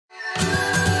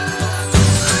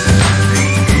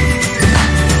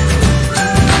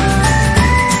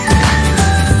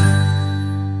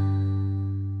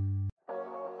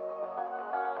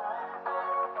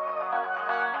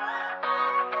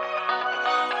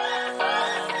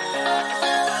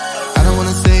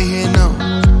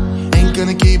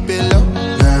gonna keep it low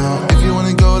now. If you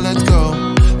wanna go, let's go.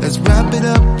 Let's wrap it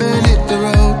up and hit the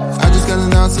road. I just got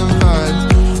an awesome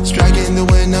vibe, striking the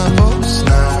winner post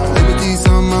now. Liberty's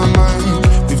on my mind.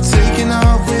 We've taken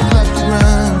off, we've left the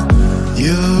ground.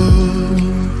 You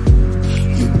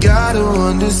gotta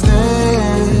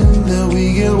understand that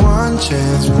we get one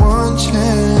chance, one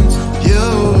chance.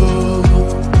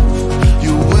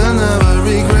 You will never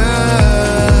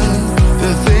regret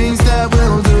the things that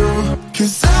we'll do.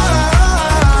 'Cause I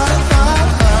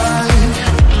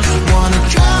wanna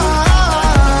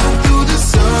drive through the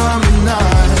summer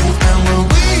night. And when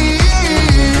we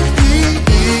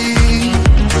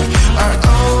are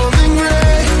old and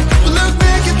gray, we'll look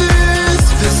back at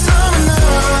this summer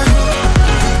night.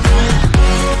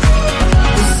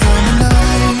 The summer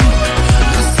night,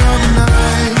 the summer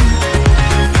night.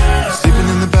 Sleeping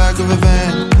in the back of a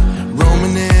van,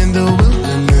 roaming in the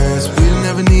wilderness. We'll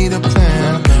never need a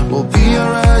plan. We'll be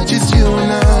alright, just you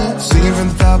and I. Singing from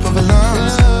the top of our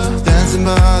lungs, dancing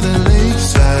by the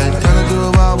lakeside. Gonna do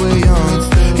it while we're young.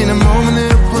 In a moment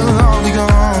it will all be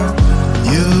gone.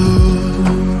 You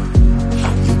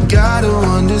gotta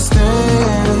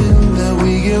understand that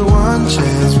we get one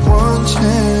chance, one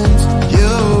chance.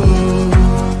 You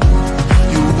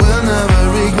will never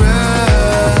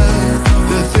regret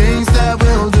the things that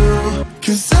we'll do.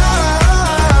 'Cause I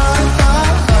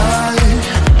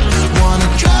wanna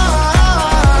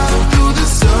drive through the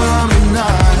summer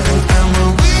night. And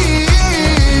when we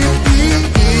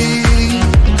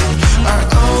are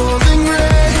old and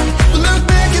gray, we'll look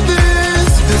back at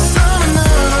this summer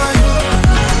night.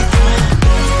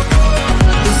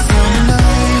 The summer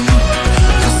night,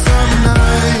 the summer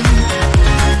night.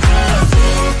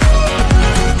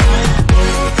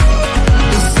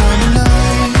 The summer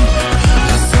night,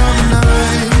 the summer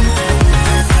night.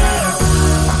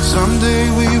 Someday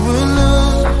we will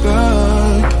look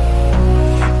back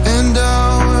and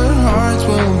our hearts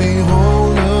will be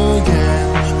whole again.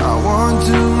 I want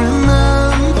to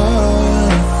remember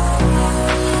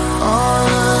all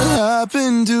that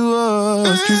happened to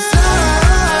us. 'Cause I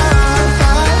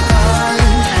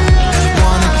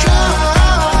wanna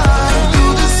drive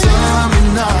through the summer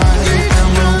night. And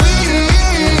when we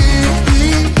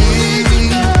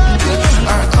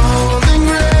are old and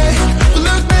gray, we'll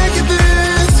look back at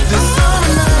this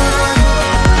summer night.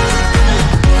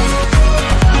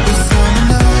 The summer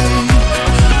night,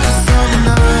 the summer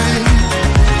night.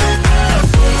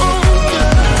 Oh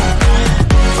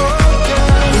yeah,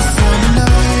 the summer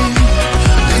night,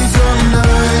 the summer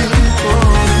night.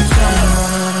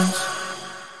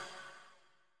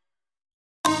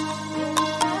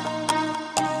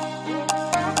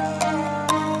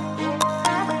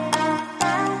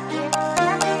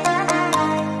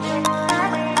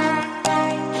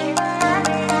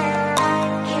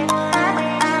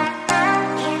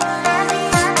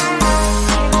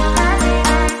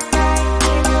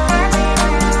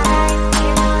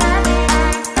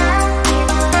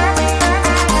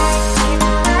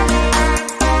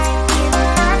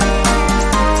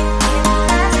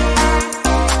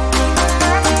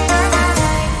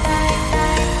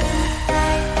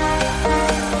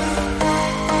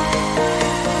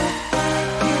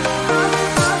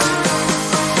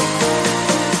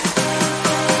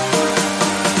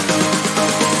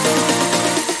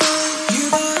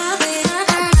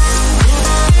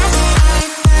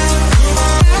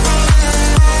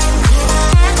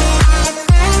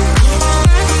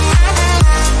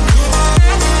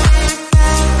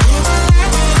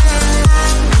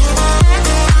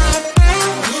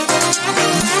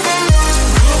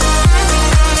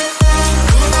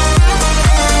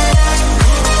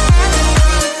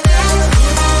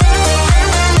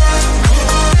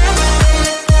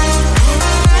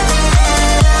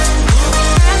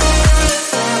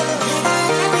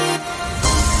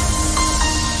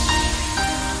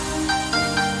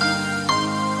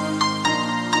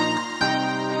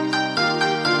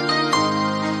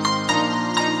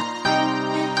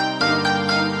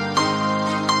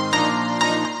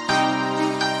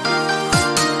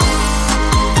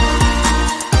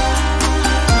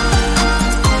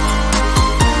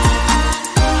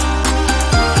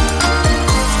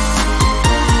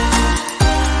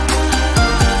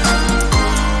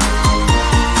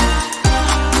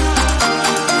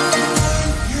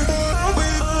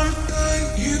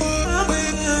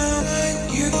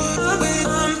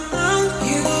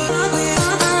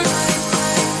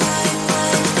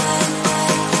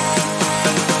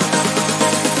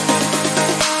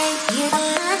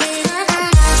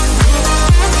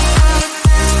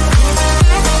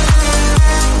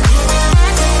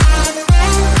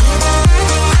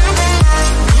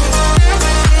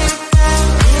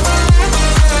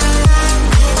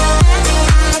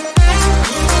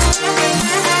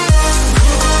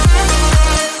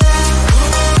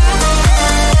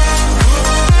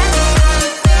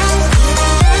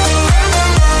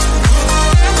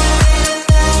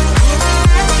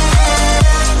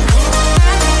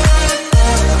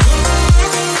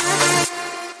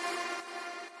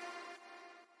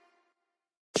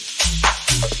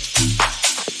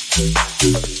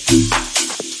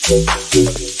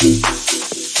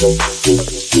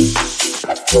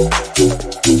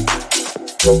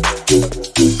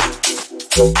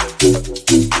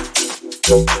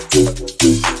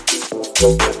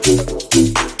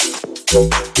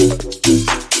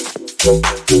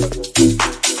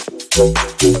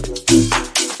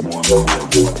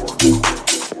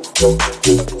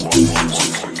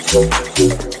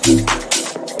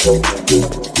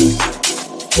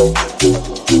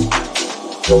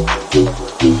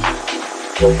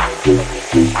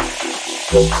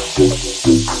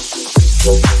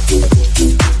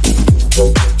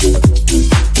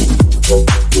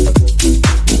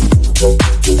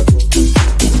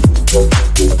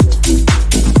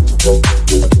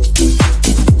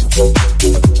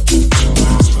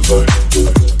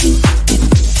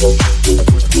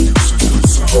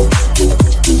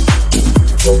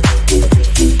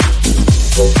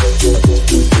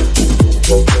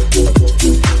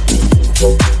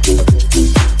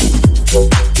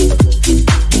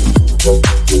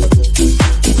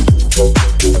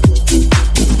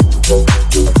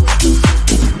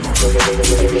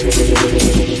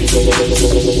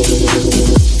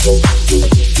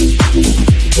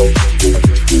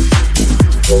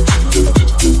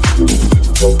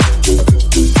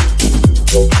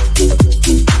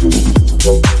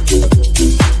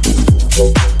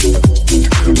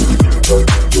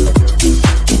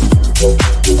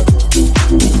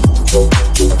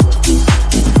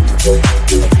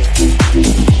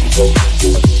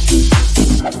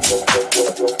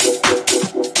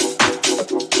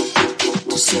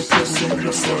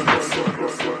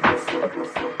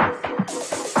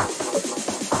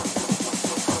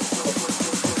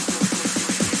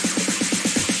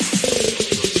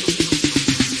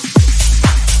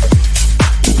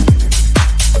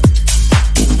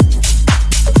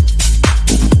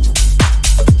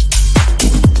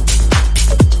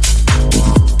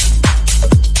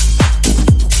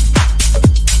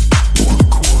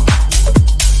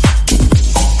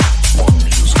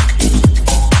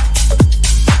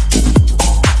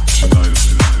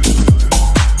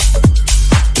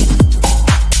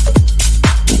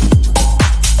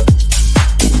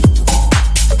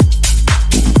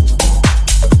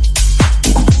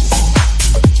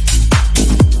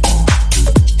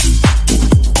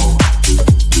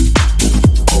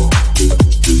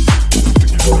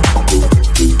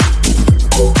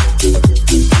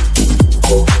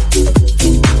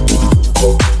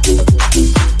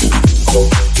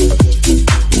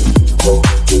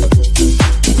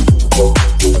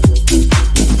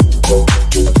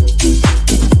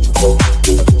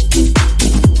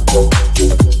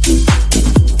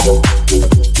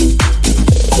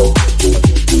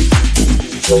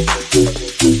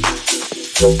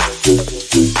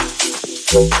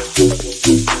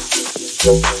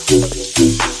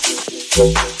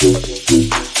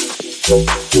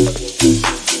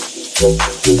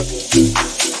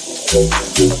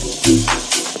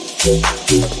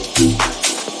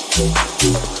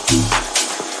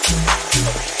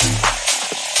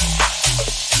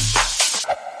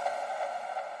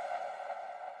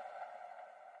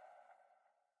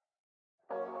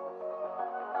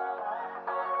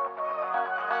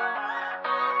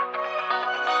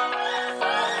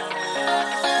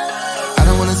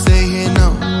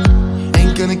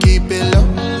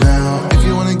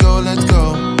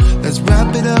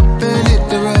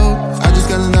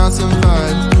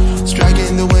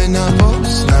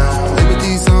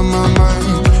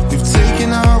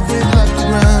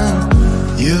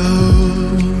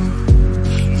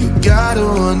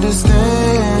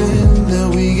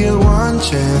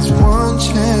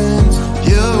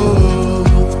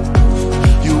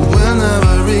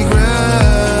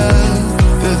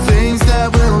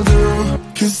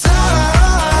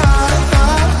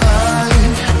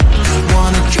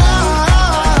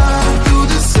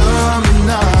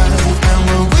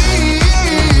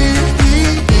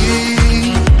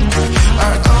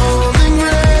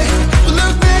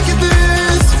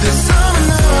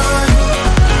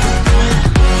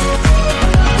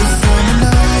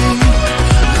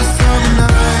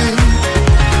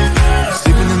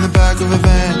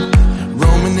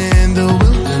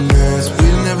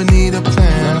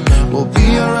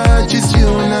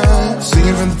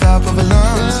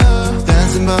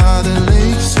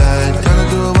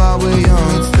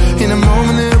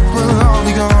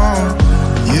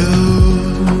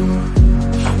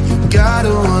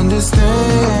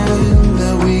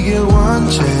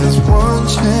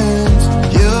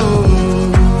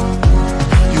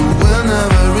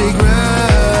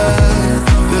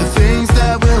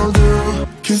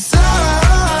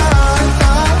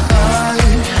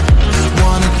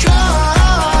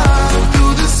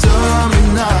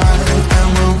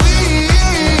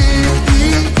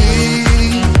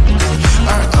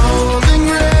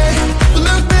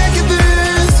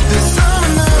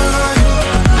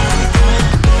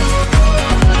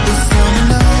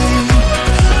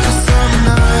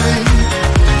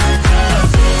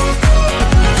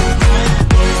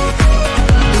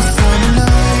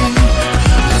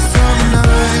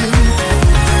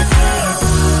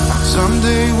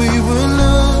 Someday we will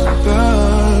look back